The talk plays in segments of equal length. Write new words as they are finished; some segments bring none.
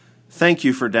Thank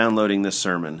you for downloading this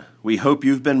sermon. We hope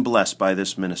you've been blessed by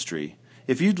this ministry.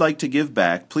 If you'd like to give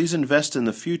back, please invest in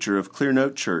the future of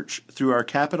Clearnote Church through our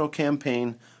capital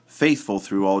campaign, Faithful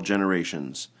Through All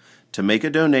Generations. To make a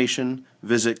donation,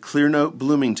 visit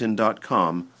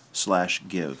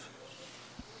clearnotebloomington.com/give.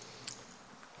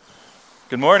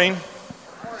 Good morning.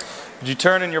 Would you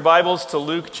turn in your Bibles to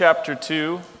Luke chapter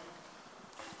 2?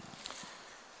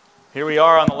 Here we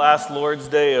are on the last Lord's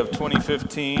Day of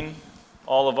 2015.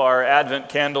 All of our Advent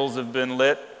candles have been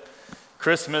lit.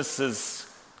 Christmas is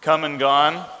come and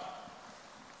gone.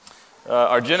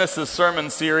 Our Genesis sermon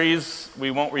series we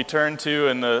won't return to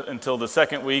until the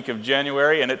second week of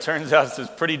January, and it turns out it's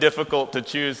pretty difficult to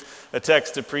choose a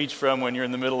text to preach from when you're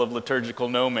in the middle of liturgical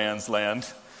no man's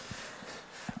land.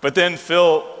 But then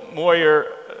Phil Moyer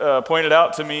pointed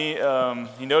out to me,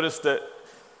 he noticed that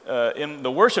in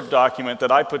the worship document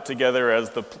that I put together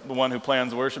as the one who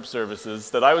plans worship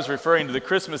services, that I was referring to the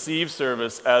Christmas Eve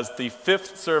service as the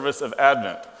fifth service of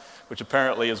Advent, which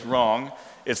apparently is wrong.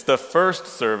 It's the first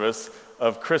service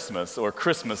of Christmas, or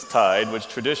Christmastide, which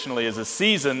traditionally is a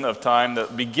season of time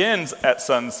that begins at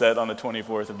sunset on the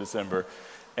 24th of December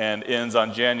and ends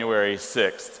on January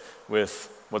 6th with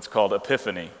what's called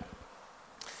Epiphany.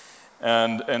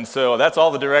 And so that's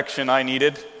all the direction I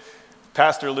needed.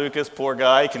 Pastor Lucas, poor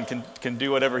guy, can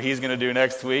do whatever he's going to do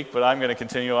next week, but I'm going to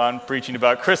continue on preaching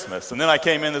about Christmas. And then I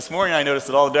came in this morning, I noticed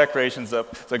that all the decorations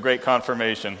up. It's a great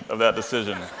confirmation of that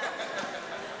decision.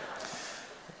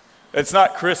 It's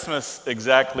not Christmas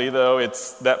exactly, though.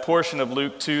 It's that portion of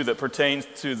Luke 2 that pertains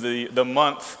to the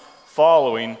month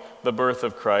following the birth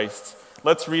of Christ.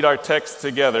 Let's read our text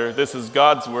together. This is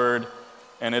God's word,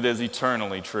 and it is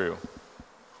eternally true.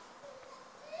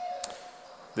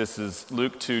 This is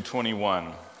Luke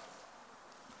 2:21.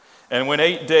 And when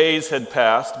 8 days had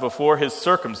passed before his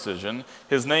circumcision,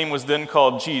 his name was then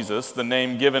called Jesus, the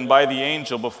name given by the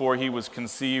angel before he was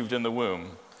conceived in the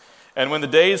womb. And when the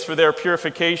days for their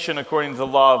purification according to the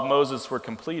law of Moses were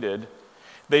completed,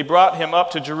 they brought him up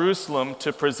to Jerusalem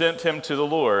to present him to the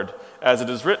Lord, as it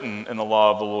is written in the law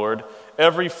of the Lord,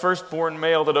 every firstborn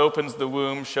male that opens the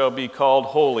womb shall be called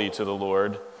holy to the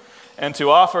Lord, and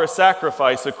to offer a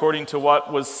sacrifice according to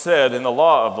what was said in the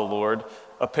law of the Lord,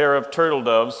 a pair of turtle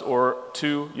doves or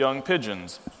 2 young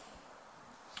pigeons.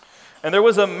 And there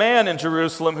was a man in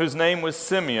Jerusalem whose name was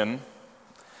Simeon,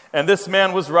 and this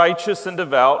man was righteous and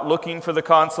devout, looking for the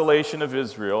consolation of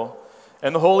Israel,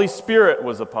 and the Holy Spirit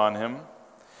was upon him.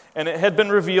 And it had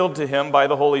been revealed to him by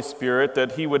the Holy Spirit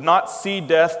that he would not see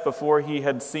death before he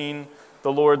had seen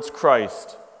the Lord's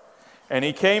Christ. And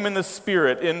he came in the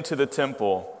Spirit into the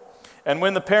temple. And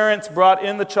when the parents brought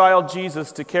in the child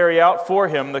Jesus to carry out for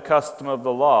him the custom of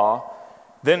the law,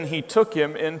 then he took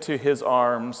him into his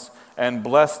arms and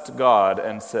blessed God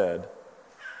and said,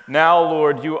 Now,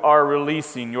 Lord, you are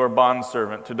releasing your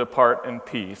bondservant to depart in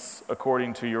peace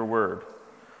according to your word.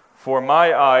 For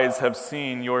my eyes have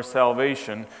seen your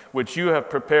salvation, which you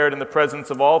have prepared in the presence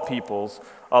of all peoples,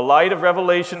 a light of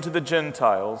revelation to the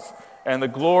Gentiles, and the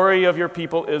glory of your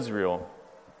people Israel.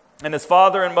 And his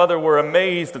father and mother were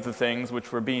amazed at the things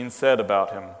which were being said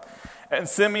about him. And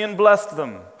Simeon blessed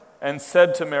them and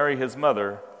said to Mary his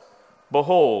mother,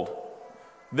 Behold,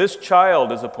 this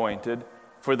child is appointed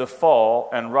for the fall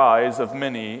and rise of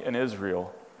many in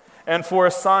Israel, and for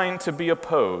a sign to be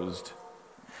opposed.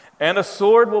 And a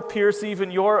sword will pierce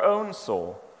even your own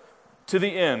soul, to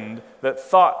the end that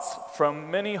thoughts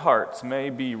from many hearts may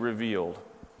be revealed.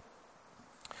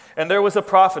 And there was a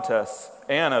prophetess,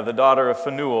 Anna, the daughter of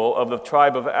Phanuel of the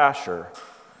tribe of Asher.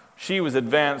 She was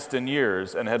advanced in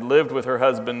years and had lived with her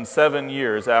husband 7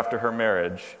 years after her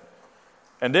marriage,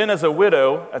 and then as a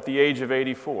widow at the age of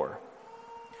 84.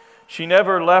 She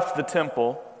never left the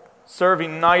temple,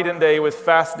 serving night and day with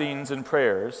fastings and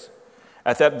prayers.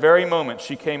 At that very moment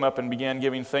she came up and began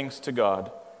giving thanks to God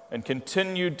and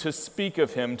continued to speak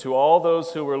of him to all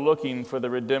those who were looking for the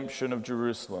redemption of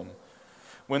Jerusalem.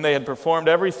 When they had performed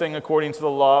everything according to the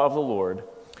law of the Lord,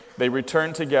 they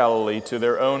returned to Galilee, to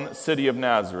their own city of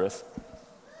Nazareth.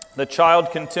 The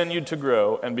child continued to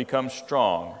grow and become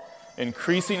strong,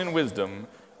 increasing in wisdom,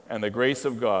 and the grace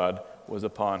of God was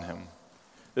upon him.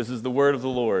 This is the word of the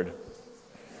Lord.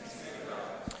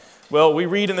 Well, we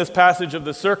read in this passage of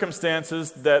the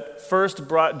circumstances that first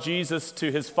brought Jesus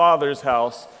to his Father's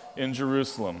house in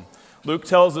Jerusalem. Luke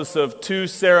tells us of 2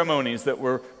 ceremonies that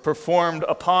were performed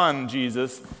upon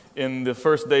Jesus in the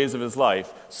first days of his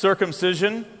life: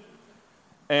 circumcision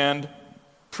and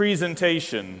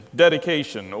presentation,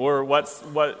 dedication, or what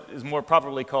is more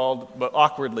properly called, but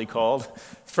awkwardly called,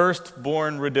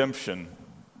 firstborn redemption.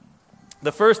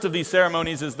 The first of these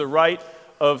ceremonies is the rite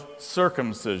of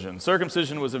circumcision.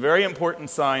 Circumcision was a very important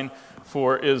sign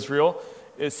for Israel.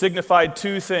 It signified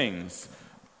two things: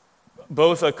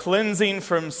 both a cleansing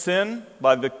from sin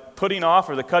by the putting off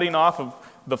or the cutting off of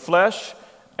the flesh,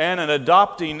 and an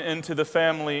adopting into the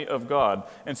family of God.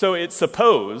 And so it's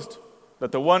supposed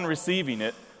that the one receiving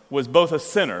it was both a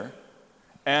sinner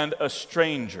and a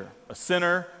stranger. A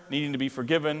sinner needing to be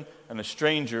forgiven, and a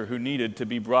stranger who needed to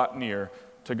be brought near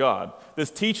to God.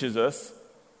 This teaches us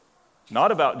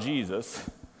not about Jesus,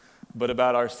 but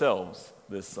about ourselves,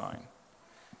 this sign,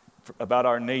 about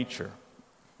our nature.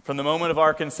 From the moment of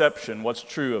our conception, what's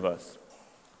true of us?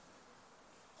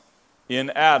 In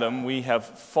Adam, we have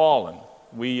fallen.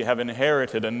 We have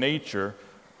inherited a nature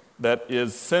that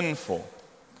is sinful.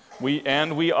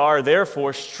 We are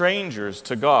therefore strangers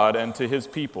to God and to His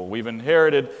people. We've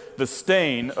inherited the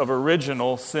stain of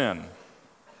original sin.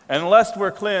 And unless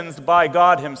we're cleansed by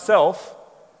God Himself,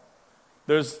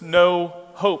 there's no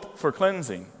hope for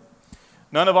cleansing.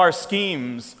 None of our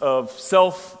schemes of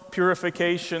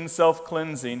self-purification,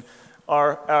 self-cleansing,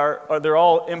 they're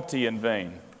all empty and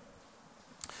vain.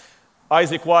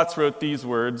 Isaac Watts wrote these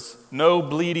words: "No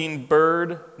bleeding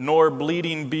bird, nor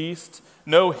bleeding beast,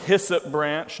 no hyssop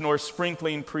branch, nor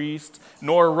sprinkling priest,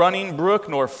 nor running brook,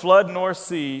 nor flood, nor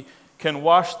sea can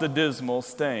wash the dismal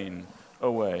stain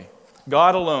away."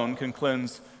 God alone can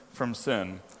cleanse from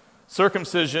sin.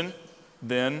 Circumcision,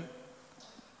 then,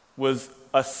 was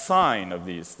a sign of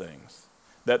these things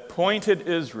that pointed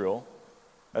Israel,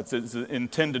 that's its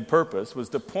intended purpose, was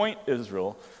to point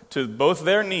Israel to both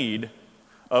their need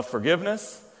of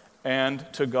forgiveness and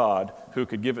to God who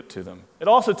could give it to them. It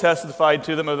also testified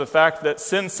to them of the fact that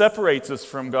sin separates us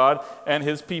from God and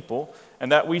His people,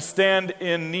 and that we stand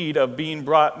in need of being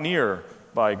brought near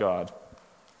by God.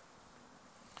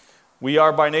 We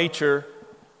are by nature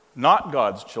not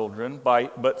God's children,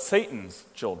 but Satan's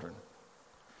children.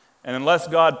 And unless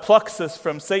God plucks us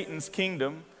from Satan's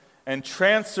kingdom and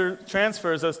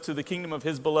transfers us to the kingdom of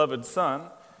His beloved Son,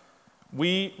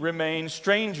 we remain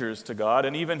strangers to God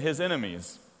and even His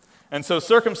enemies. And so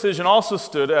circumcision also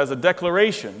stood as a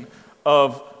declaration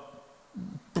of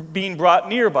being brought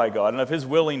near by God and of His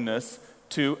willingness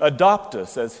to adopt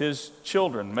us as His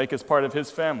children, make us part of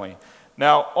His family.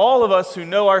 Now, all of us who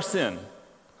know our sin,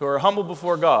 who are humble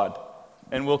before God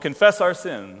and will confess our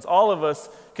sins, all of us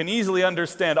can easily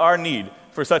understand our need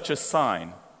for such a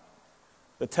sign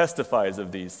that testifies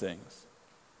of these things.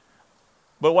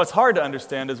 But what's hard to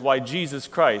understand is why Jesus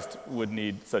Christ would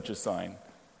need such a sign.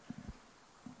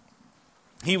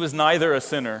 He was neither a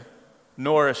sinner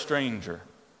nor a stranger.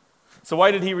 So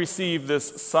why did He receive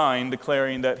this sign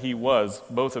declaring that He was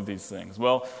both of these things?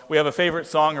 Well, we have a favorite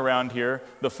song around here,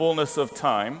 "The Fullness of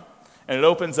Time," and it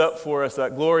opens up for us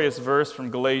that glorious verse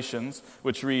from Galatians,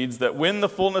 which reads that when the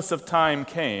fullness of time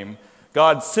came,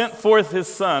 God sent forth His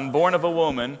Son, born of a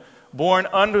woman, born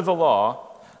under the law,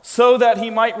 so that He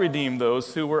might redeem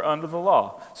those who were under the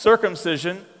law.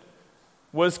 Circumcision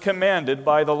was commanded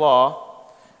by the law,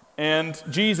 and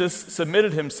Jesus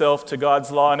submitted Himself to God's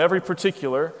law in every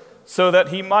particular so that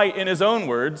He might, in His own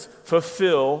words,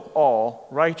 fulfill all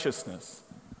righteousness.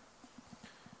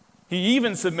 He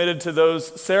even submitted to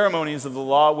those ceremonies of the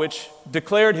law which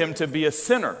declared Him to be a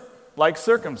sinner, like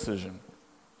circumcision,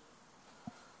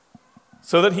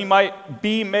 so that He might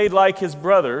be made like His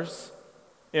brothers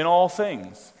in all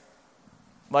things,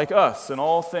 like us in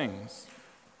all things.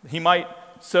 He might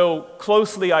so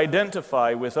closely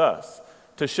identify with us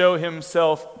to show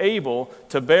Himself able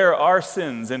to bear our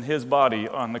sins in His body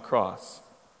on the cross,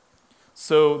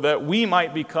 so that we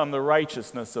might become the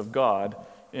righteousness of God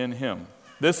in Him.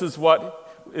 This is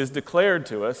what is declared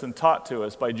to us and taught to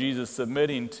us by Jesus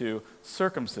submitting to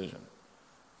circumcision,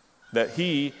 that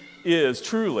He is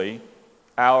truly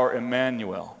our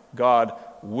Emmanuel, God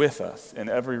with us, in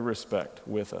every respect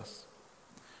with us.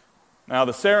 Now,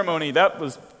 the ceremony that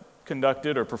was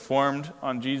conducted or performed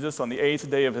on Jesus on the 8th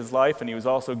day of His life, and He was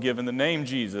also given the name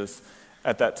Jesus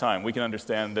at that time. We can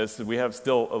understand this. We have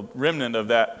still a remnant of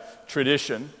that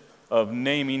tradition of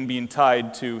naming being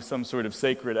tied to some sort of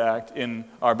sacred act in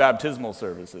our baptismal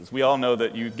services. We all know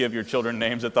that you give your children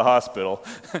names at the hospital,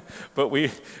 but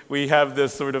we have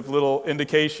this sort of little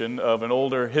indication of an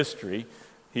older history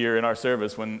here in our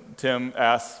service when Tim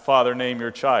asks, "Father, name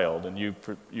your child," and you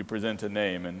present a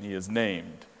name, and he is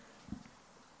named.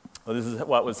 Well, this is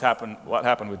what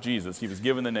happened with Jesus. He was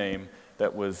given the name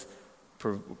that was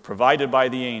provided by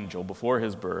the angel before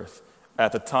His birth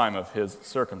at the time of His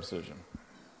circumcision.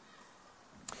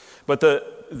 But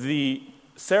the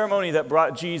ceremony that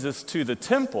brought Jesus to the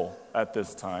temple at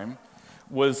this time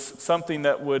was something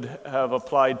that would have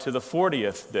applied to the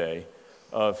 40th day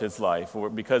of his life, or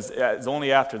because it's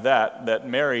only after that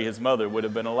Mary, his mother, would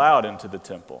have been allowed into the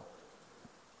temple.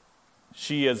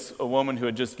 She, as a woman who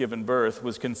had just given birth,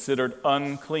 was considered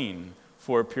unclean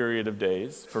for a period of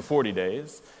days, for 40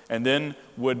 days, and then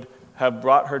would have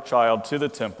brought her child to the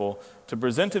temple to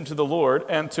present him to the Lord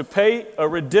and to pay a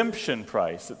redemption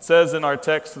price. It says in our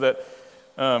text that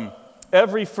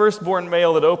every firstborn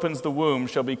male that opens the womb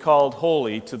shall be called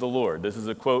holy to the Lord. This is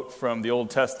a quote from the Old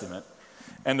Testament.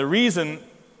 And the reason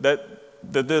that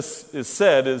this is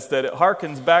said is that it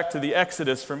harkens back to the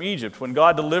Exodus from Egypt, when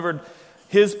God delivered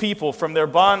his people from their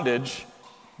bondage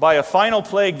by a final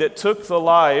plague that took the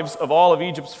lives of all of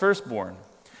Egypt's firstborn.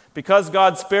 Because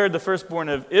God spared the firstborn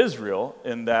of Israel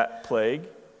in that plague,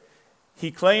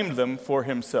 he claimed them for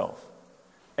himself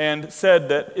and said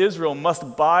that Israel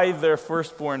must buy their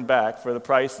firstborn back for the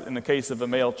price, in the case of a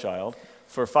male child,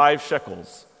 for 5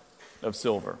 shekels of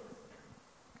silver.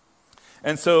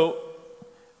 And so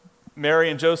Mary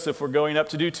and Joseph were going up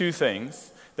to do 2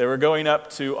 things. They were going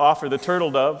up to offer the turtle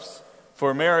doves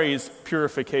for Mary's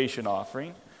purification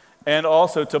offering, and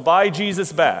also to buy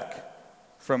Jesus back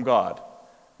from God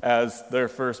as their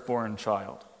firstborn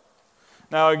child.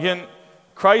 Now again,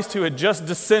 Christ, who had just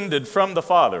descended from the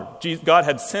Father, God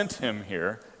had sent him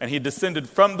here, and he descended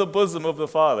from the bosom of the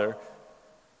Father,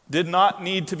 did not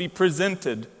need to be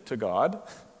presented to God,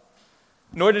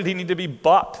 nor did he need to be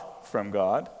bought from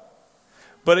God,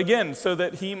 but again, so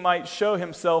that he might show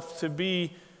himself to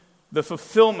be the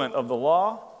fulfillment of the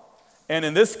law, and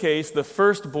in this case, the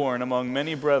firstborn among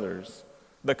many brothers,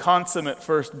 the consummate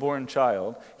firstborn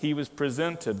child. He was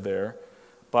presented there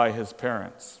by his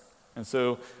parents. And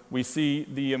so we see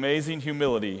the amazing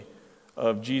humility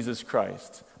of Jesus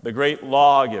Christ, the great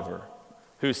lawgiver,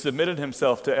 who submitted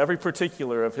himself to every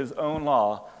particular of his own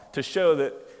law to show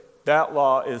that that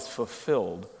law is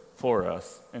fulfilled for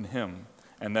us in him,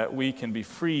 and that we can be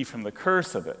free from the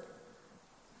curse of it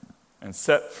and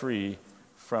set free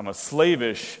from a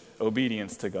slavish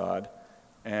obedience to God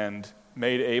and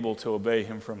made able to obey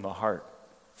him from the heart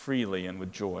freely and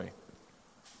with joy.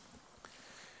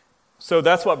 So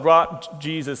that's what brought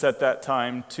Jesus at that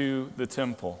time to the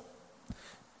temple.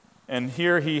 And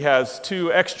here he has 2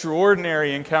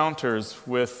 extraordinary encounters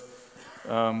with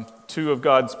 2 of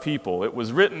God's people. It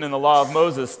was written in the law of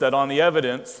Moses that on the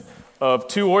evidence of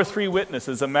 2 or 3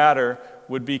 witnesses a matter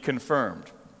would be confirmed.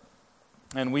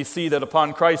 And we see that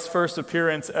upon Christ's first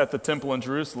appearance at the temple in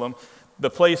Jerusalem, the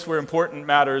place where important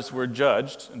matters were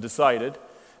judged and decided,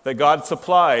 that God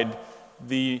supplied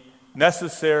the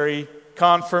necessary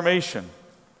confirmation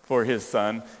for his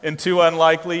son in 2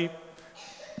 unlikely,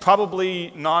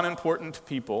 probably non-important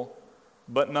people,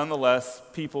 but nonetheless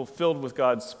people filled with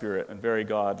God's Spirit and very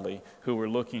godly, who were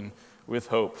looking with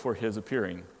hope for his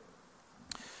appearing.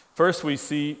 First, we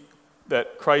see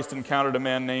that Christ encountered a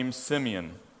man named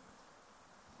Simeon.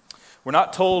 We're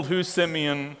not told who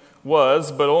Simeon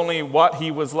was, but only what he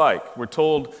was like. We're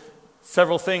told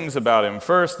several things about him.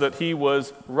 First, that he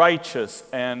was righteous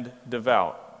and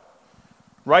devout.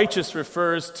 Righteous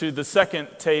refers to the second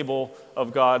table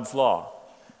of God's law.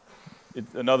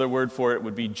 Another word for it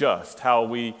would be just, how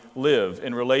we live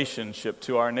in relationship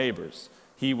to our neighbors.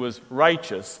 He was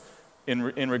righteous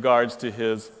in regards to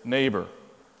his neighbor.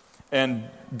 And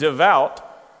devout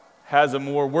has a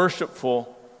more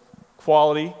worshipful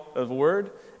quality of the word,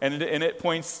 and it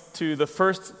points to the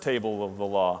first table of the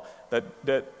law,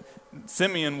 that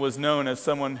Simeon was known as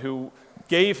someone who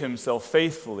gave himself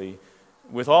faithfully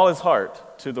with all his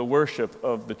heart to the worship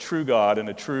of the true God in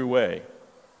a true way.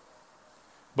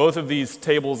 Both of these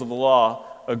tables of the law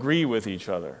agree with each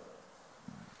other,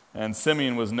 and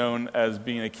Simeon was known as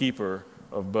being a keeper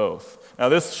of both. Now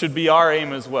this should be our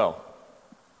aim as well.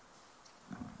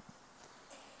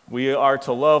 We are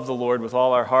to love the Lord with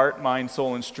all our heart, mind,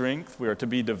 soul, and strength. We are to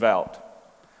be devout.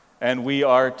 And we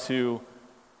are to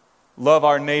love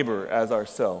our neighbor as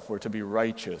ourselves. We're to be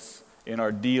righteous in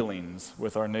our dealings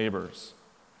with our neighbors.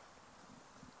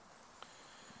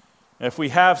 And if we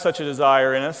have such a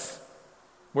desire in us,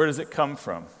 where does it come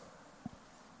from?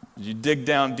 Did you dig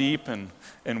down deep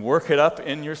and work it up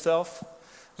in yourself?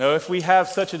 No, if we have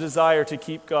such a desire to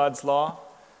keep God's law,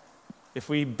 if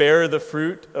we bear the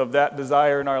fruit of that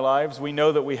desire in our lives, we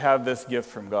know that we have this gift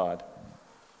from God.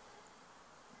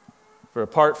 For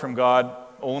apart from God,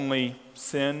 only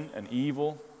sin and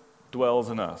evil dwells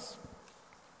in us.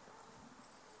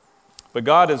 But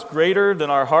God is greater than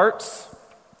our hearts,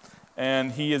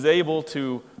 and he is able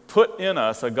to put in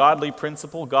us a godly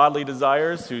principle, godly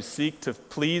desires who seek to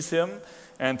please him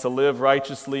and to live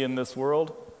righteously in this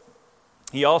world.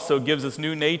 He also gives us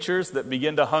new natures that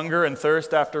begin to hunger and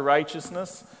thirst after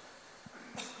righteousness.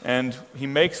 And he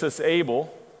makes us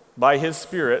able, by his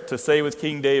Spirit, to say with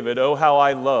King David, "Oh, how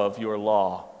I love your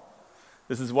law."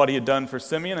 This is what he had done for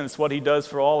Simeon, and it's what he does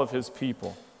for all of his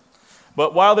people.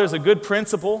 But while there's a good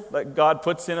principle that God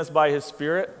puts in us by his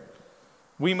Spirit,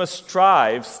 we must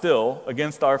strive still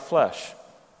against our flesh.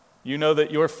 You know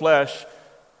that your flesh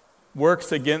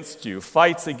works against you,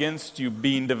 fights against you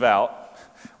being devout,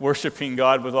 worshiping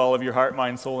God with all of your heart,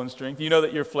 mind, soul, and strength. You know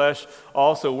that your flesh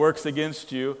also works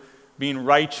against you being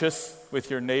righteous with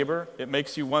your neighbor. It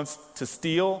makes you want to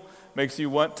steal, makes you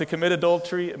want to commit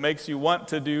adultery, it makes you want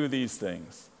to do these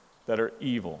things that are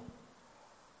evil.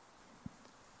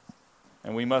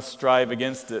 And we must strive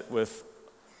against it with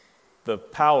the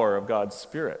power of God's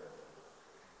Spirit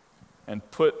and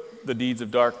put the deeds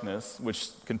of darkness, which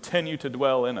continue to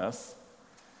dwell in us,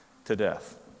 to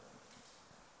death.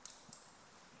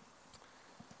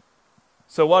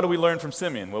 So what do we learn from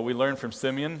Simeon? Well, we learn from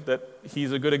Simeon that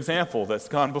he's a good example that's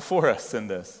gone before us in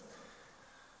this.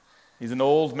 He's an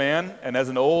old man, and as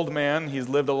an old man, he's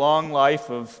lived a long life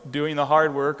of doing the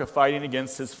hard work of fighting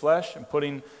against his flesh and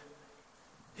putting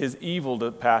his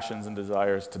evil passions and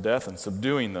desires to death and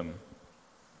subduing them,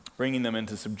 bringing them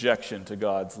into subjection to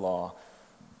God's law.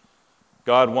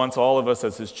 God wants all of us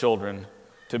as his children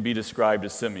to be described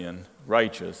as Simeon,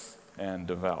 righteous and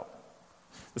devout.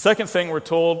 The second thing we're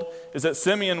told is that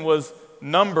Simeon was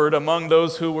numbered among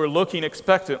those who were looking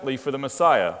expectantly for the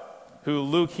Messiah, who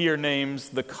Luke here names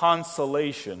the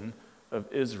consolation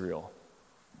of Israel.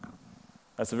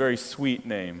 That's a very sweet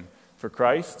name for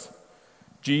Christ.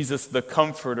 Jesus, the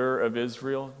comforter of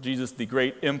Israel. Jesus, the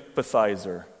great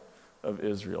empathizer of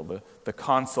Israel. The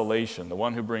consolation, the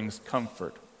one who brings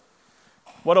comfort.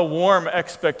 What a warm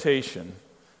expectation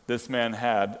this man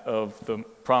had of the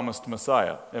promised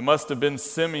Messiah. It must have been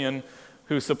Simeon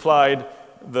who supplied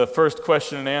the first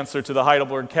question and answer to the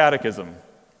Heidelberg Catechism.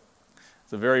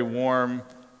 It's a very warm,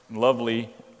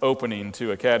 lovely opening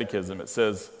to a catechism. It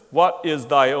says, "What is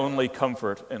thy only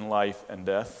comfort in life and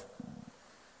death?"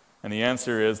 And the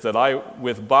answer is that I,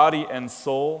 with body and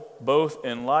soul, both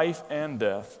in life and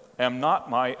death, am not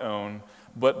my own,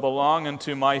 but belong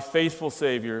unto my faithful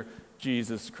Savior,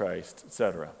 Jesus Christ,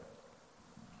 etc.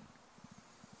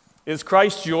 Is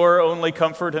Christ your only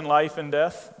comfort in life and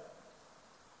death?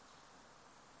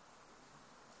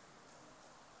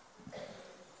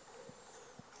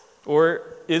 Or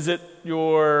is it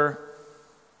your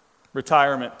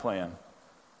retirement plan?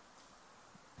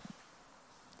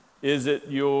 Is it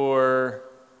your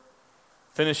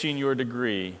finishing your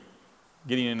degree,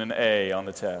 getting an A on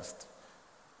the test?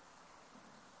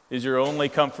 Is your only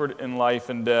comfort in life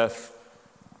and death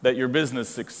that your business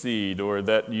succeed or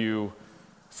that you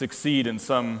succeed in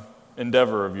some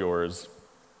endeavor of yours?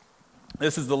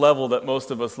 This is the level that most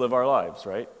of us live our lives,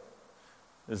 right?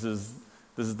 This is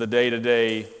the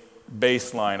day-to-day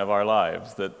baseline of our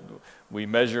lives, that we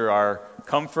measure our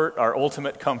comfort, our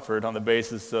ultimate comfort, on the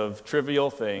basis of trivial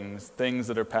things, things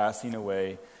that are passing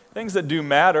away, things that do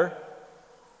matter,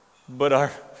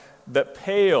 but that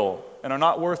pale and are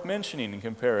not worth mentioning in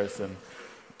comparison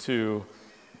to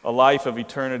a life of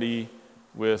eternity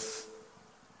with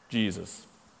Jesus.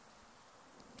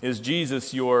 Is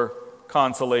Jesus your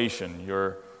consolation,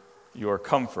 your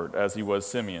comfort, as he was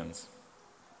Simeon's?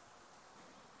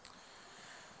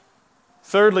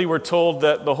 Thirdly, we're told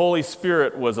that the Holy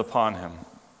Spirit was upon him.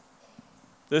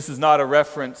 This is not a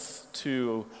reference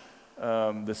to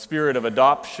the spirit of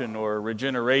adoption or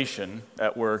regeneration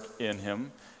at work in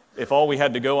him. If all we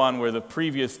had to go on were the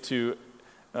previous two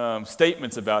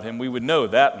statements about him, we would know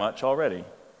that much already.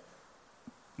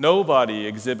 Nobody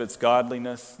exhibits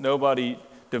godliness. Nobody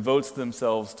devotes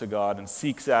themselves to God and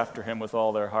seeks after him with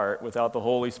all their heart without the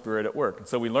Holy Spirit at work. And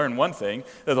so we learn one thing,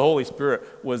 that the Holy Spirit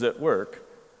was at work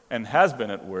and has been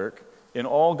at work in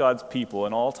all God's people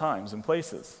in all times and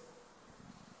places.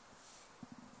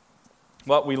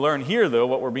 What we learn here, though,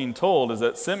 what we're being told, is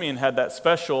that Simeon had that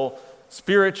special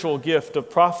spiritual gift of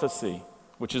prophecy,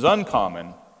 which is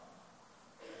uncommon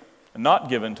and not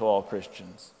given to all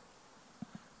Christians.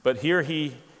 But here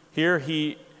he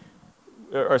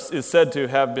is said to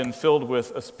have been filled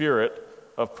with a spirit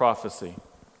of prophecy.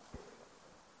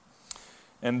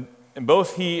 And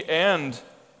both he and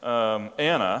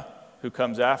Anna, who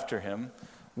comes after him,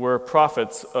 were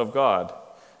prophets of God.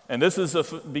 And this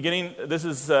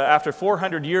is after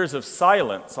 400 years of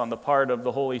silence on the part of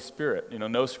the Holy Spirit.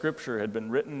 No scripture had been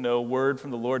written, no word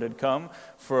from the Lord had come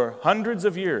for hundreds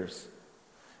of years.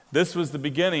 This was the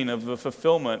beginning of the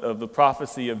fulfillment of the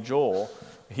prophecy of Joel.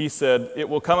 He said, "It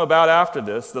will come about after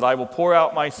this that I will pour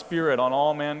out my spirit on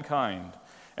all mankind.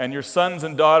 and your sons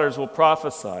and daughters will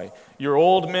prophesy. Your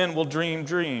old men will dream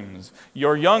dreams.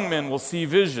 Your young men will see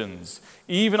visions.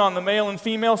 Even on the male and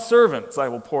female servants I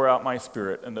will pour out my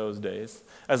Spirit in those days."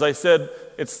 As I said,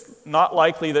 it's not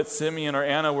likely that Simeon or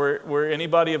Anna were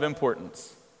anybody of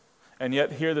importance. And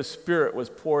yet here the Spirit was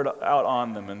poured out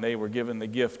on them, and they were given the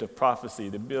gift of prophecy,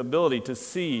 the ability to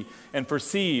see and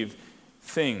perceive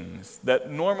things that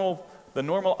the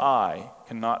normal eye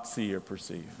cannot see or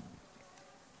perceive.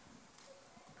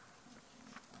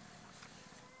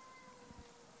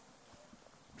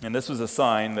 And this was a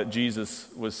sign that Jesus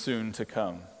was soon to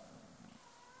come.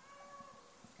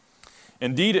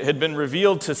 Indeed, it had been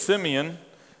revealed to Simeon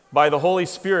by the Holy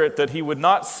Spirit that he would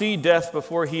not see death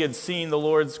before he had seen the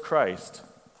Lord's Christ.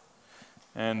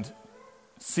 And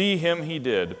see him he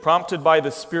did, prompted by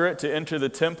the Spirit to enter the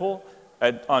temple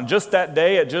on just that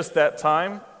day, at just that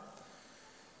time.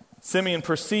 Simeon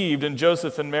perceived in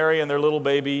Joseph and Mary and their little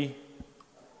baby,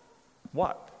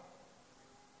 what?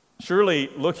 Surely,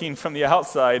 looking from the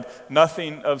outside,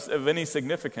 nothing of any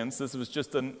significance. This was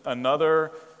just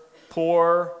another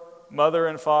poor mother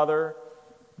and father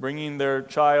bringing their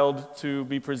child to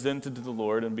be presented to the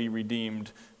Lord and be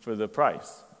redeemed for the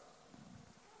price.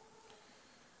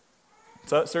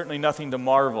 So certainly nothing to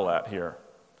marvel at here.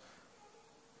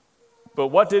 But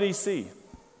what did he see?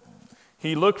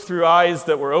 He looked through eyes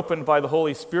that were opened by the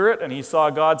Holy Spirit, and he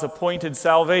saw God's appointed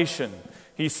salvation.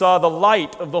 He saw the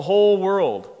light of the whole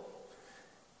world.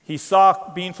 He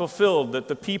saw being fulfilled that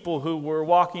the people who were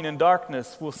walking in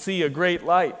darkness will see a great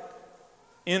light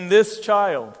in this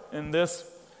child, in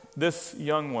this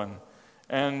young one.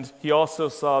 And he also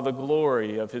saw the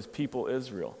glory of his people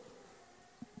Israel.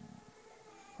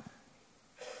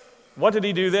 What did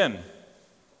he do then?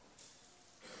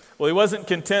 Well, he wasn't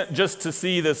content just to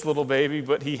see this little baby,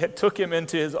 but he took him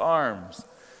into his arms,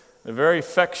 a very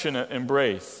affectionate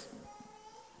embrace.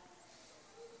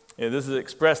 This has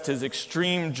expressed his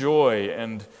extreme joy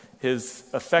and his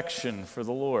affection for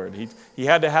the Lord. He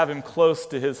had to have him close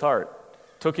to his heart,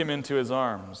 took him into his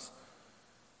arms.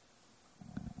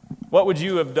 What would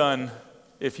you have done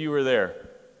if you were there?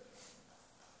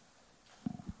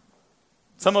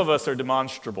 Some of us are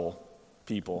demonstrable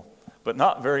people, but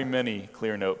not very many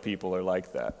Clear Note people are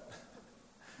like that.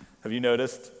 Have you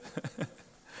noticed?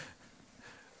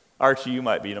 Archie, you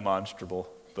might be demonstrable,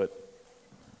 but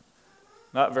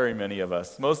not very many of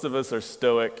us. Most of us are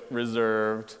stoic,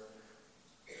 reserved,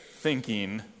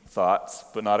 thinking thoughts,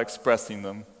 but not expressing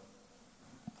them.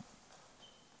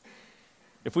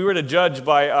 If we were to judge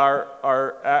by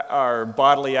our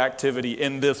bodily activity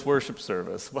in this worship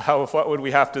service, what would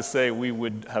we have to say we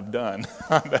would have done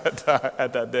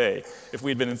at that day if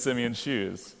we'd been in Simeon's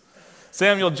shoes?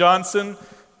 Samuel Johnson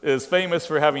is famous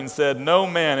for having said, "No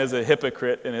man is a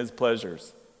hypocrite in his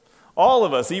pleasures." All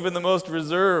of us, even the most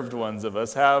reserved ones of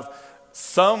us, have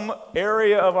some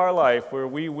area of our life where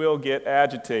we will get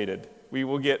agitated. We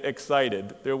will get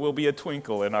excited. There will be a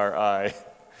twinkle in our eye.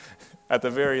 At the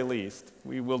very least,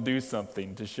 we will do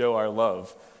something to show our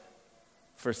love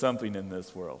for something in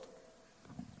this world.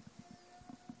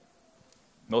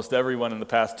 Most everyone in the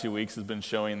past 2 weeks has been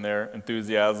showing their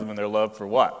enthusiasm and their love for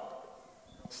what?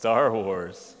 Star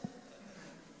Wars.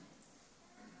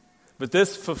 But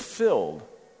this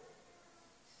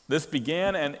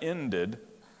began and ended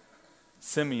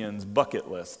Simeon's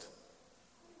bucket list.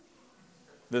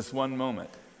 This one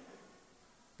moment.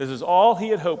 This is all he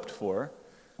had hoped for.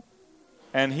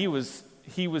 And he was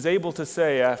able to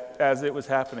say, as it was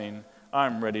happening,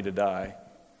 "I'm ready to die.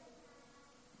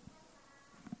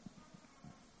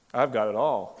 I've got it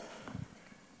all."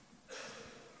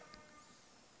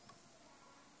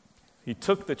 He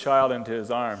took the child into his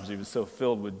arms. He was so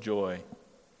filled with joy.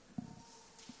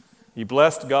 He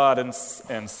blessed God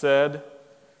and said,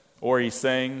 or he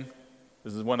sang.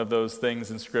 This is one of those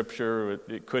things in Scripture.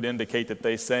 It could indicate that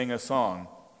they sang a song.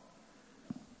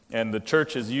 And the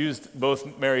church has used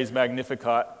both Mary's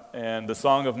Magnificat and the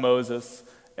Song of Moses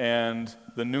and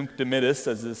the Nunc Dimittis,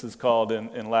 as this is called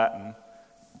in Latin,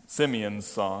 Simeon's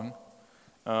song,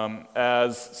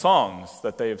 as songs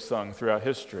that they have sung throughout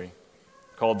history,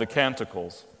 called the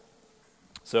Canticles.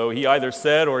 So he either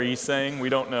said or he sang, we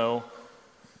don't know.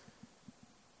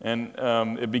 And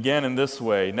it began in this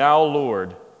way: "Now,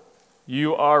 Lord,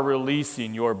 you are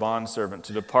releasing your bondservant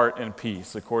to depart in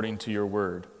peace according to your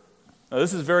word." Now,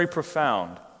 this is very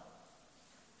profound.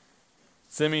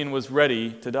 Simeon was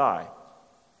ready to die.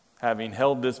 Having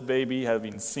held this baby,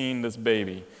 having seen this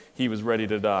baby, he was ready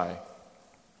to die.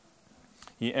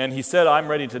 He said, "I'm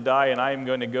ready to die, and I am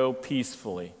going to go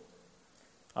peacefully.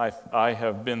 I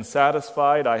have been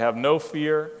satisfied. I have no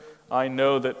fear. I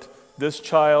know that this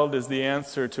child is the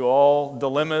answer to all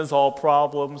dilemmas, all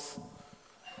problems.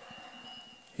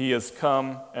 He has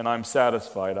come, and I'm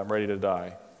satisfied. I'm ready to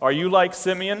die. Are you like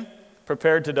Simeon,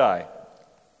 prepared to die?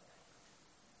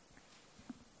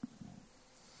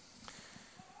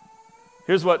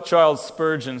 Here's what Charles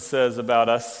Spurgeon says about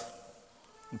us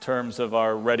in terms of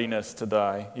our readiness to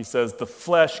die. He says, "The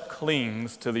flesh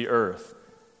clings to the earth.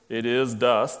 It is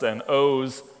dust and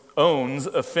owns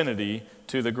affinity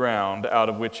to the ground out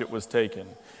of which it was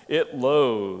taken. It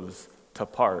loathes to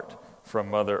part from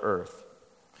Mother Earth.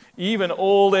 Even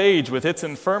old age with its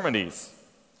infirmities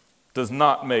does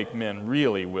not make men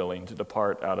really willing to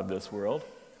depart out of this world.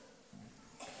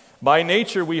 By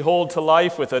nature we hold to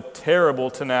life with a terrible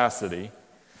tenacity,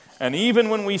 and even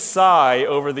when we sigh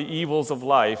over the evils of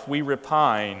life, we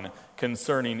repine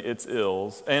concerning its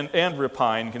ills, and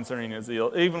repine concerning its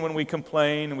ills, even when we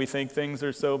complain and we think things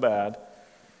are so bad,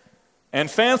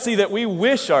 and fancy that we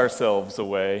wish ourselves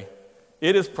away,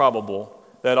 it is probable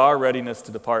that our readiness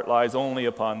to depart lies only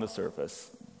upon the surface.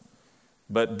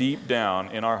 But deep down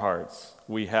in our hearts,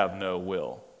 we have no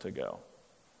will to go."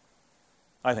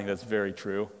 I think that's very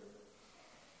true.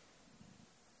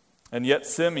 And yet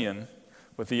Simeon,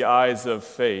 with the eyes of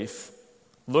faith,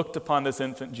 looked upon this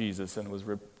infant Jesus and was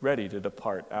ready to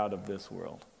depart out of this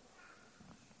world.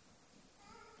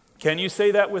 Can you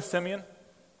say that with Simeon?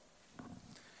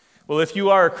 Well, if you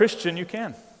are a Christian, you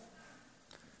can.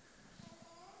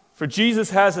 For Jesus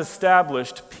has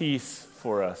established peace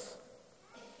for us.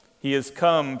 He has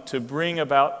come to bring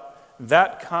about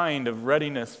that kind of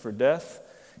readiness for death.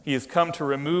 He has come to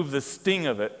remove the sting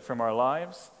of it from our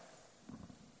lives.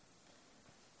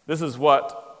 This is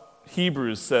what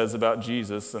Hebrews says about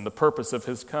Jesus and the purpose of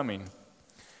his coming.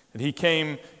 That he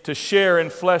came to share in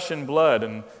flesh and blood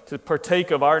and to partake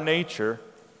of our nature,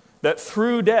 that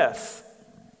through death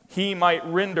he might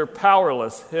render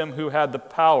powerless him who had the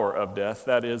power of death,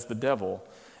 that is, the devil,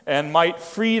 and might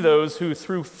free those who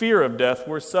through fear of death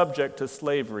were subject to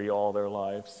slavery all their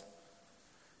lives.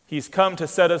 He's come to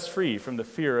set us free from the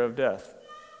fear of death.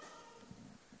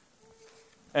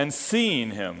 And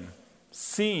seeing him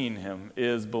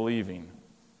is believing.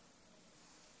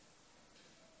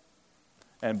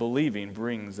 And believing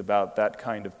brings about that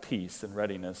kind of peace and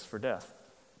readiness for death.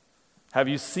 Have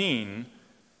you seen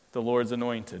the Lord's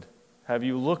anointed? Have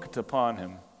you looked upon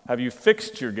him? Have you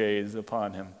fixed your gaze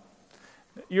upon him?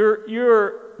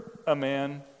 You're a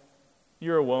man,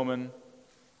 you're a woman,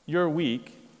 you're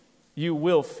weak, you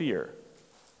will fear.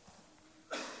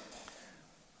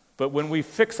 But when we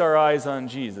fix our eyes on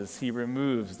Jesus, he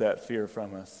removes that fear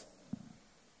from us.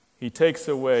 He takes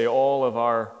away all of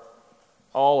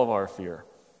our fear.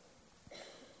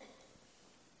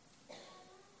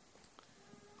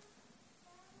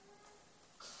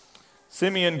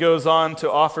 Simeon goes on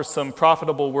to offer some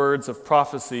profitable words of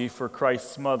prophecy for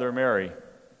Christ's mother, Mary.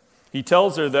 He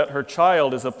tells her that her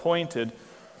child is appointed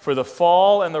for the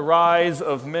fall and the rise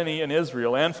of many in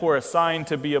Israel, and for a sign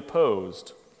to be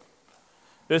opposed.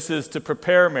 This is to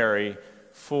prepare Mary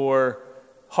for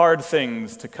hard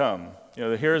things to come.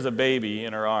 Here's a baby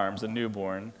in her arms, a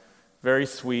newborn, very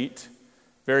sweet,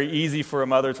 very easy for a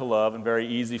mother to love, and very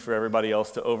easy for everybody else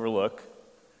to overlook.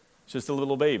 It's just a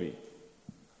little baby.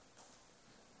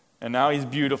 And now he's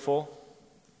beautiful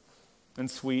and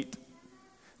sweet.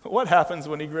 But what happens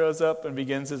when he grows up and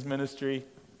begins his ministry?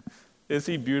 Is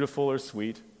he beautiful or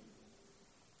sweet?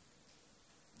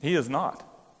 He is not.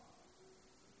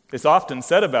 It's often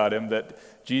said about him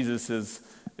that Jesus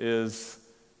is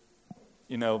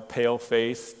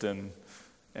pale-faced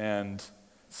and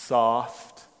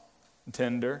soft and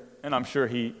tender. And I'm sure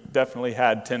he definitely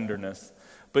had tenderness.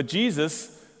 But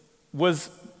Jesus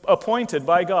was appointed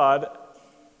by God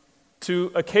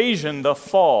to occasion the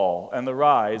fall and the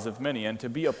rise of many, and to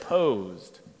be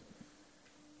opposed.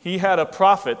 He had a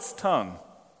prophet's tongue.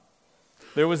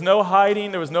 There was no hiding,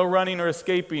 there was no running or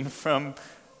escaping from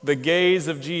the gaze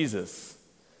of Jesus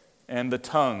and the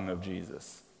tongue of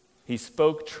Jesus. He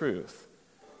spoke truth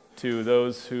to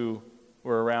those who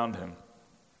were around him.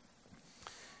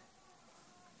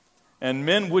 And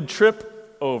men would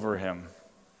trip over him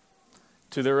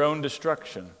to their own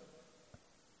destruction.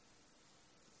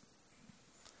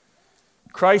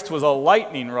 Christ was a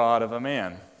lightning rod of a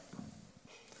man.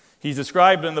 He's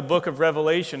described in the book of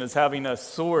Revelation as having a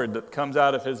sword that comes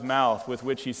out of his mouth with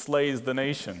which he slays the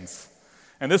nations.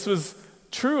 And this was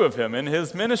true of him in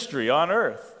his ministry on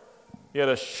earth. He had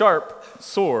a sharp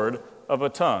sword of a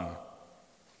tongue.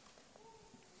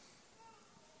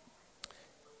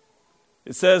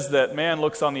 It says that man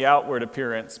looks on the outward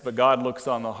appearance, but God looks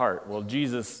on the heart. Well,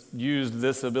 Jesus used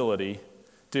this ability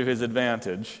to his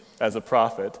advantage as a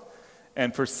prophet.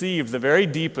 and perceived the very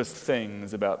deepest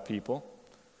things about people.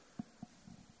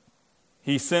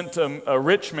 He sent a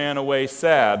rich man away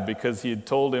sad because he had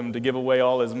told him to give away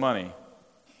all his money.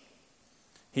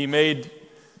 He made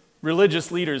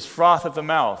religious leaders froth at the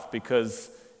mouth because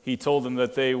he told them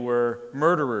that they were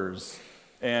murderers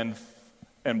and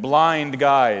blind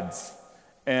guides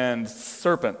and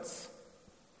serpents.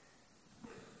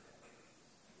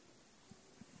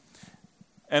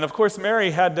 And of course,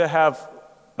 Mary had to have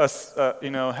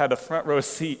had a front row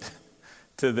seat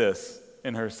to this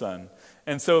in her son.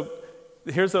 And so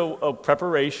here's a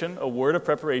word of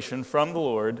preparation from the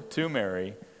Lord to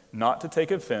Mary, not to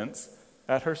take offense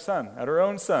at her son, at her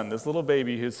own son. This little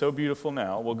baby who's so beautiful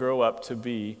now will grow up to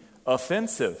be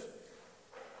offensive.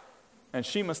 And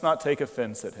she must not take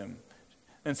offense at him.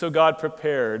 And so God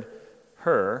prepared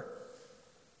her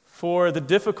for the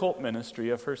difficult ministry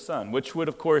of her son, which would,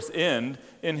 of course, end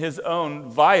in his own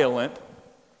violent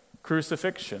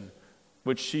crucifixion,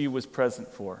 which she was present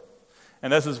for.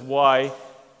 And this is why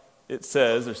it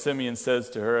says, or Simeon says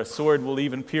to her, a sword will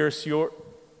even pierce you,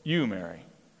 Mary.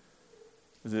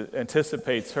 As it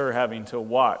anticipates her having to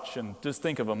watch, and just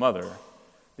think of a mother,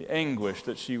 the anguish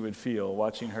that she would feel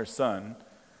watching her son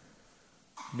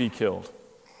be killed.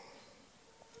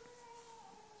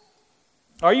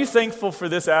 Are you thankful for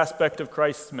this aspect of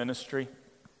Christ's ministry?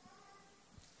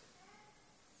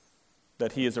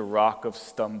 That he is a rock of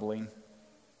stumbling?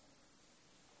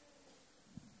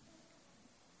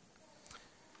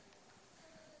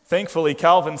 Thankfully,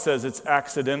 Calvin says it's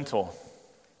accidental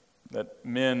that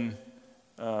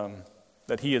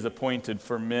that he is appointed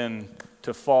for men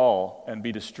to fall and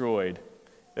be destroyed.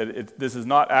 That this is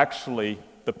not actually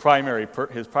his primary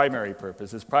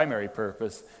purpose. His primary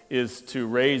purpose is to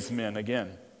raise men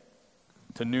again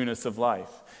to newness of life.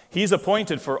 He's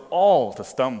appointed for all to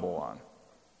stumble on.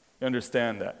 You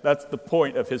understand that? That's the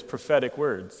point of his prophetic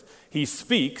words. He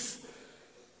speaks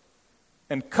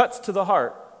and cuts to the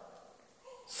heart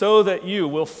so that you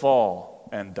will fall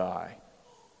and die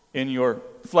in your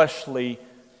fleshly,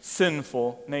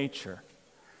 sinful nature,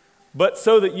 but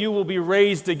so that you will be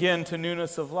raised again to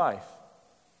newness of life.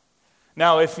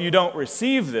 Now, if you don't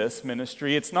receive this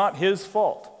ministry, it's not his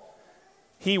fault.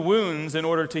 He wounds in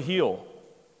order to heal.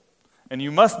 And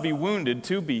you must be wounded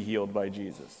to be healed by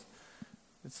Jesus.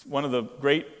 It's one of the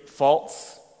great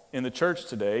faults in the church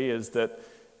today is that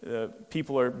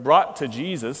people are brought to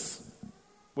Jesus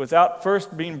without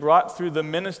first being brought through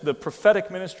the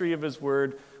prophetic ministry of his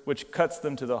word, which cuts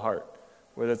them to the heart,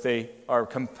 or that they are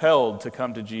compelled to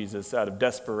come to Jesus out of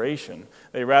desperation.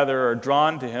 They rather are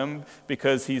drawn to him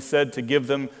because he said to give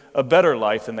them a better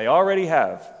life than they already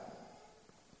have.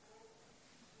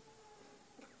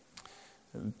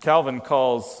 Calvin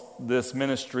calls this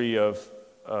ministry of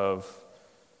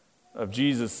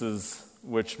Jesus's,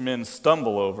 which men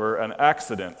stumble over, an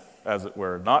accident, as it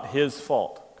were, not his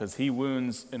fault, because he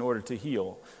wounds in order to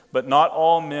heal. But not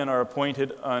all men are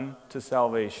appointed unto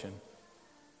salvation.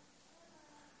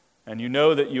 And you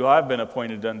know that you have been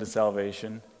appointed unto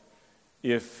salvation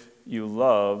if you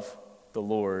love the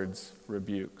Lord's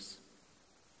rebukes.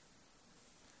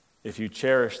 If you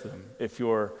cherish them, if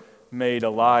you're made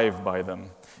alive by them.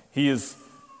 He is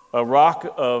a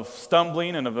rock of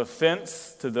stumbling and of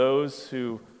offense to those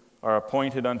who are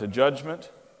appointed unto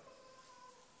judgment.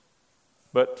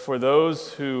 But for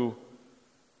those who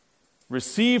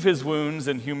receive his wounds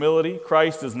in humility,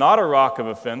 Christ is not a rock of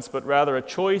offense, but rather a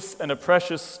choice and a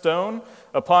precious stone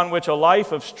upon which a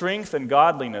life of strength and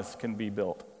godliness can be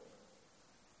built.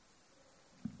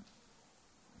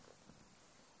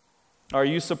 Are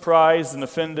you surprised and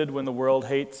offended when the world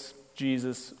hates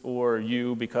Jesus or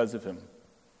you because of him?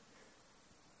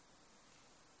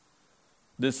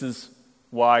 This is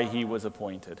why he was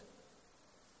appointed.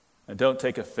 And don't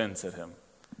take offense at him.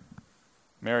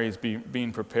 Mary is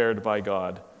being prepared by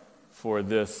God for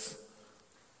this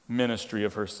ministry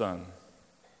of her son.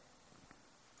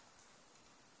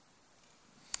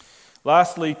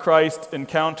 Lastly, Christ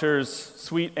encounters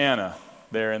sweet Anna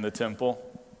there in the temple.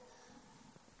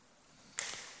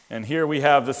 And here we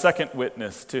have the second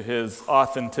witness to his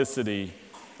authenticity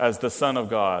as the Son of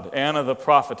God. Anna the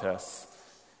prophetess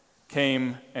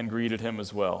came and greeted him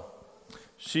as well.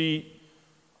 She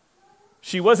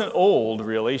wasn't old,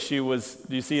 really. She was,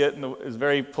 do you see it? It was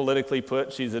very politically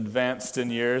put. She's advanced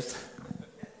in years.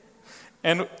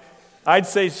 And I'd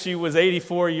say she was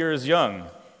 84 years young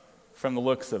from the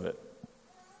looks of it.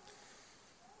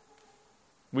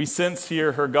 We sense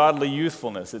here her godly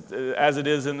youthfulness, as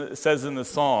it says in the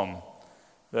psalm,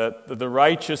 that the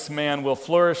righteous man will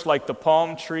flourish like the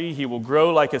palm tree. He will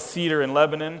grow like a cedar in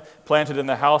Lebanon, planted in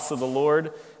the house of the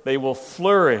Lord. They will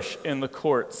flourish in the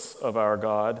courts of our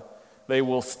God. They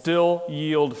will still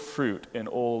yield fruit in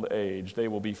old age. They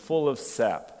will be full of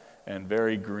sap and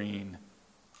very green.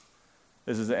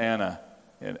 This is Anna,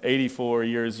 84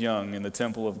 years young, in the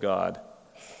temple of God.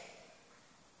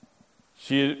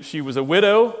 She was a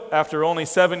widow after only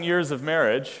 7 years of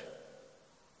marriage.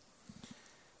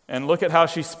 And look at how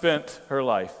she spent her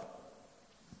life.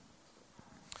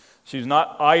 She's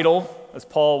not idle, as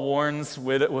Paul warns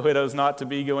widows not to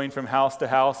be, going from house to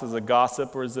house as a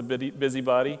gossip or as a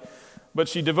busybody. But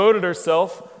she devoted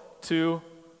herself to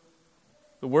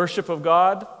the worship of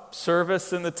God,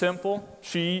 service in the temple.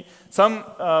 Some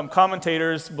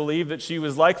commentators believe that she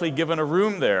was likely given a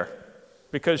room there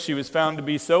because she was found to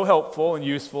be so helpful and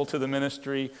useful to the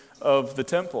ministry of the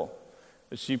temple.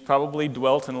 She probably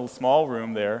dwelt in a small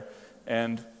room there,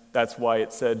 and that's why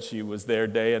it said she was there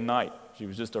day and night. She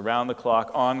was just around the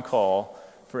clock on call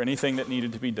for anything that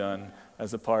needed to be done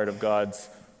as a part of God's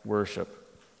worship.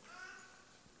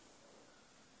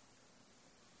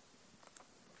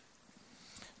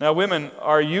 Now, women,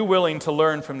 are you willing to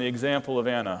learn from the example of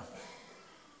Anna?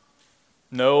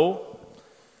 No,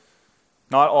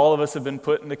 not all of us have been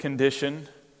put in the condition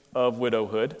of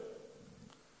widowhood.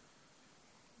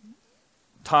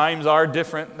 Times are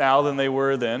different now than they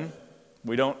were then.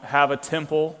 We don't have a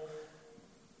temple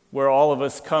where all of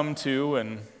us come to,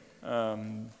 and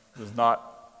there's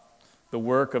not the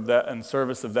work of that and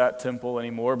service of that temple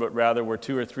anymore, but rather where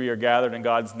 2 or 3 are gathered in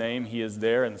God's name, He is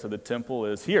there, and so the temple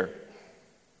is here,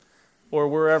 or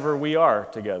wherever we are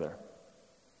together.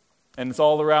 And it's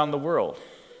all around the world.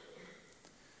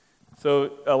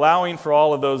 So allowing for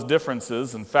all of those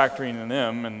differences and factoring in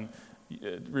them and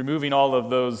removing all of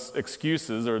those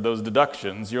excuses or those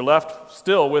deductions, you're left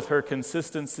still with her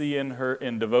consistency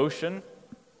in devotion.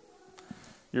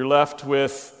 You're left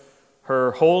with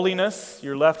her holiness.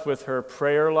 You're left with her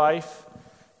prayer life.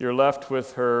 You're left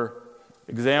with her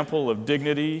example of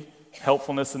dignity,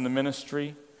 helpfulness in the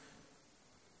ministry.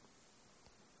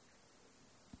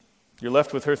 You're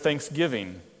left with her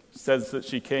thanksgiving. It says that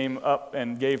she came up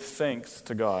and gave thanks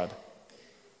to God.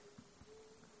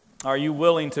 Are you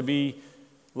willing to be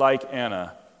like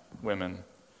Anna, women,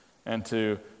 and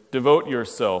to devote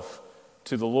yourself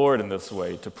to the Lord in this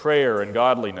way, to prayer and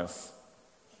godliness,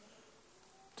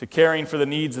 to caring for the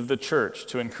needs of the church,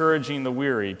 to encouraging the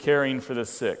weary, caring for the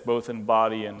sick, both in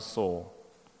body and soul,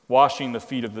 washing the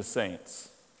feet of the saints?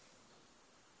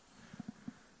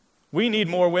 We need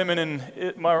more women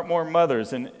and more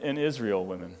mothers in Israel,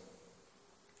 women.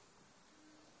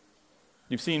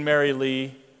 You've seen Mary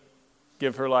Lee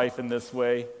give her life in this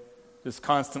way, just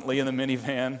constantly in the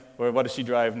minivan. Or what does she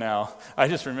drive now? I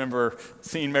just remember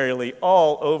seeing Mary Lee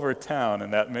all over town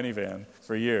in that minivan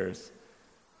for years,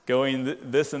 going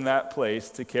this and that place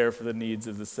to care for the needs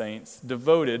of the saints,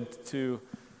 devoted to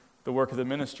the work of the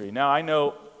ministry. Now, I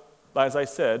know, as I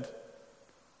said,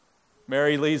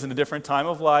 Mary Lee's in a different time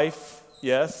of life,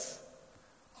 yes.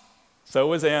 So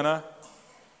was Anna.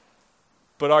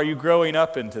 But are you growing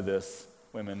up into this,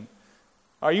 women?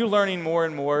 Are you learning more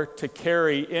and more to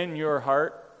carry in your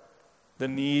heart the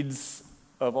needs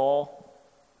of all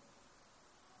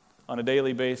on a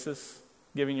daily basis,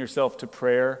 giving yourself to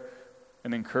prayer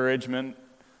and encouragement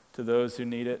to those who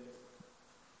need it?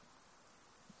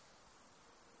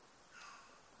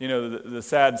 You know, the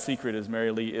sad secret is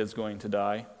Mary Lee is going to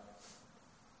die.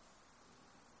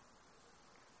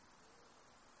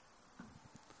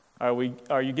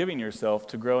 Are you giving yourself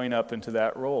to growing up into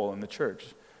that role in the church?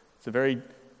 It's a very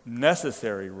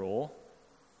necessary role,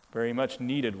 very much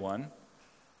needed one.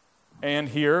 And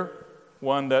here,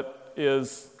 one that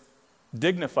is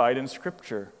dignified in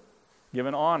Scripture,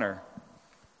 given honor.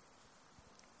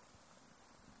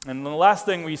 And the last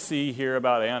thing we see here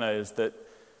about Anna is that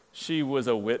she was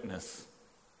a witness.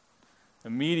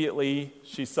 Immediately,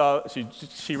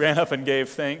 she ran up and gave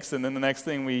thanks, and then the next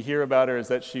thing we hear about her is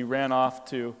that she ran off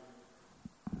to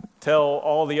tell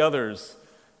all the others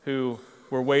who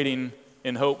were waiting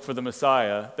in hope for the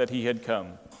Messiah that he had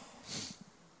come.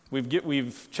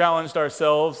 We've challenged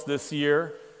ourselves this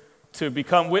year to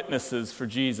become witnesses for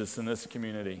Jesus in this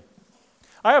community.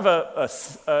 I have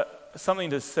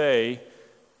something to say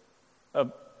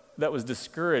that was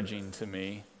discouraging to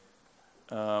me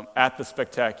at the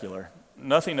Spectacular.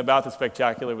 Nothing about the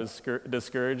Spectacular was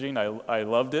discouraging. I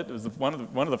loved it. It was one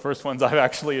of the first ones I've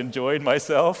actually enjoyed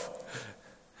myself.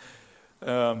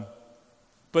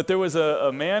 But there was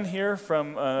a man here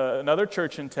from another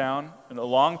church in town, a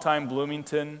longtime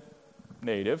Bloomington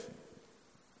native,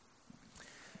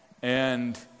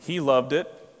 and he loved it,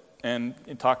 and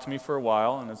he talked to me for a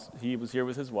while, and he was here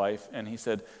with his wife, and he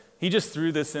said, he just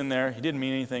threw this in there. He didn't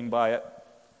mean anything by it.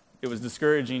 it was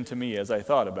discouraging to me as I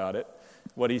thought about it.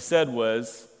 What he said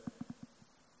was,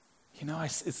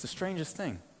 it's the strangest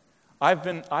thing. I've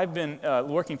been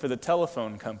working for the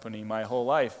telephone company my whole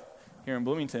life here in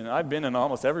Bloomington. I've been in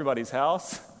almost everybody's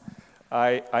house.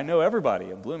 I know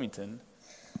everybody in Bloomington.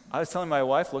 I was telling my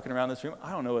wife, looking around this room,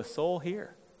 I don't know a soul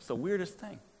here. It's the weirdest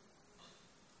thing.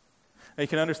 And you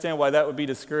can understand why that would be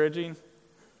discouraging.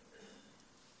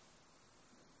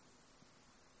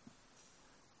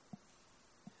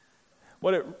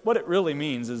 What it really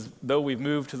means is, though we've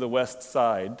moved to the west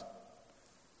side,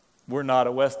 we're not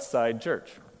a west side church.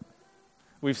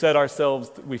 We've said ourselves,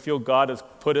 we feel God has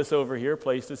put us over here,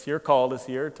 placed us here, called us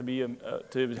here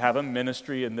to have a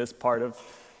ministry in this part of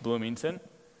Bloomington,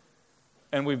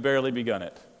 and we've barely begun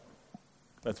it.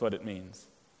 That's what it means.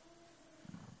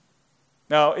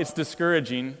 Now, it's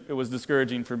discouraging. It was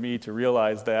discouraging for me to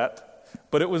realize that,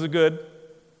 but it was a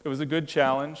good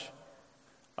challenge.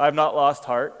 I've not lost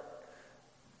heart.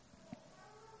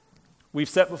 We've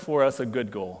set before us a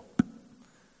good goal,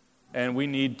 and we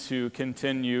need to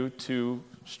continue to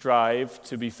strive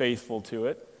to be faithful to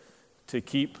it, to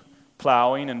keep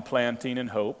plowing and planting in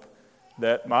hope.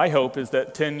 That my hope is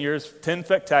that 10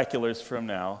 spectaculars from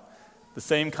now, the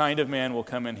same kind of man will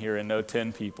come in here and know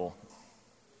 10 people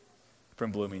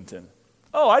from Bloomington.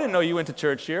 Oh, I didn't know you went to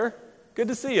church here. Good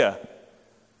to see you.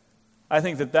 I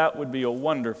think that would be a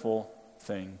wonderful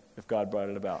thing if God brought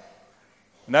it about.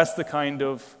 And that's the kind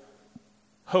of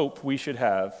hope we should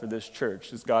have for this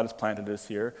church as God has planted us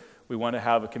here. We want to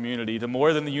have a community to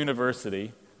more than the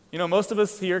university. Most of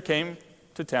us here came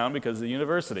to town because of the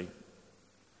university.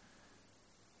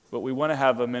 But we want to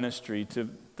have a ministry to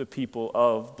the people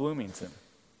of Bloomington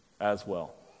as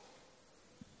well.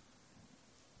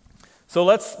 So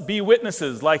let's be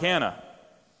witnesses like Anna.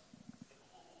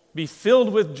 Be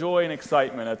filled with joy and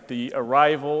excitement at the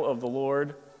arrival of the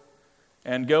Lord,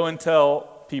 and go and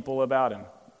tell people about him.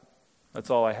 That's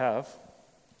all I have.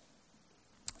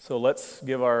 So let's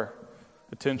give our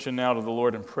attention now to the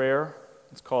Lord in prayer.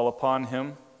 Let's call upon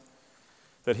him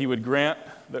that he would grant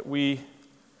that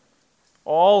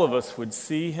all of us would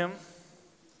see him,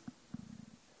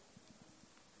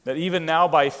 that even now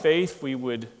by faith we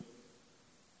would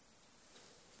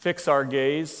fix our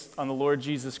gaze on the Lord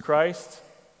Jesus Christ,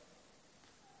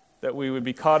 that we would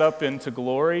be caught up into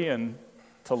glory and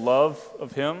to love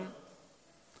of him.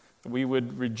 We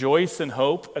would rejoice in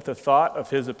hope at the thought of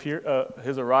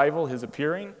his arrival, his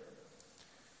appearing.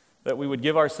 That we would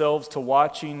give ourselves to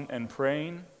watching and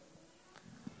praying.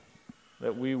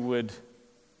 That we would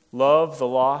love the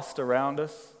lost around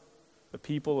us, the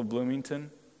people of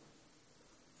Bloomington.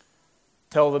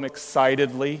 Tell them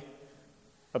excitedly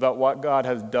about what God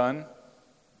has done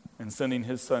in sending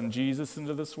his son Jesus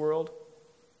into this world.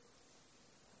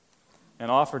 And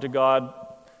offer to God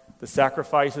the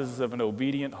sacrifices of an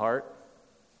obedient heart.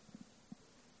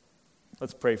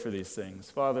 Let's pray for these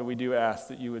things. Father, we do ask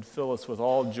that you would fill us with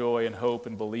all joy and hope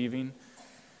and believing,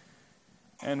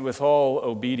 and with all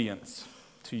obedience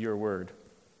to your word.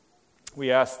 We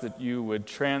ask that you would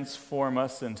transform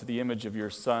us into the image of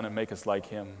your Son and make us like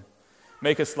him.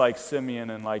 Make us like Simeon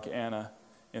and like Anna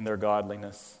in their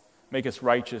godliness. Make us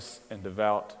righteous and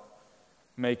devout.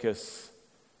 Make us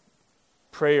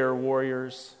prayer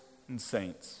warriors and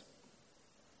saints.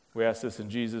 We ask this in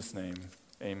Jesus' name.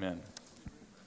 Amen.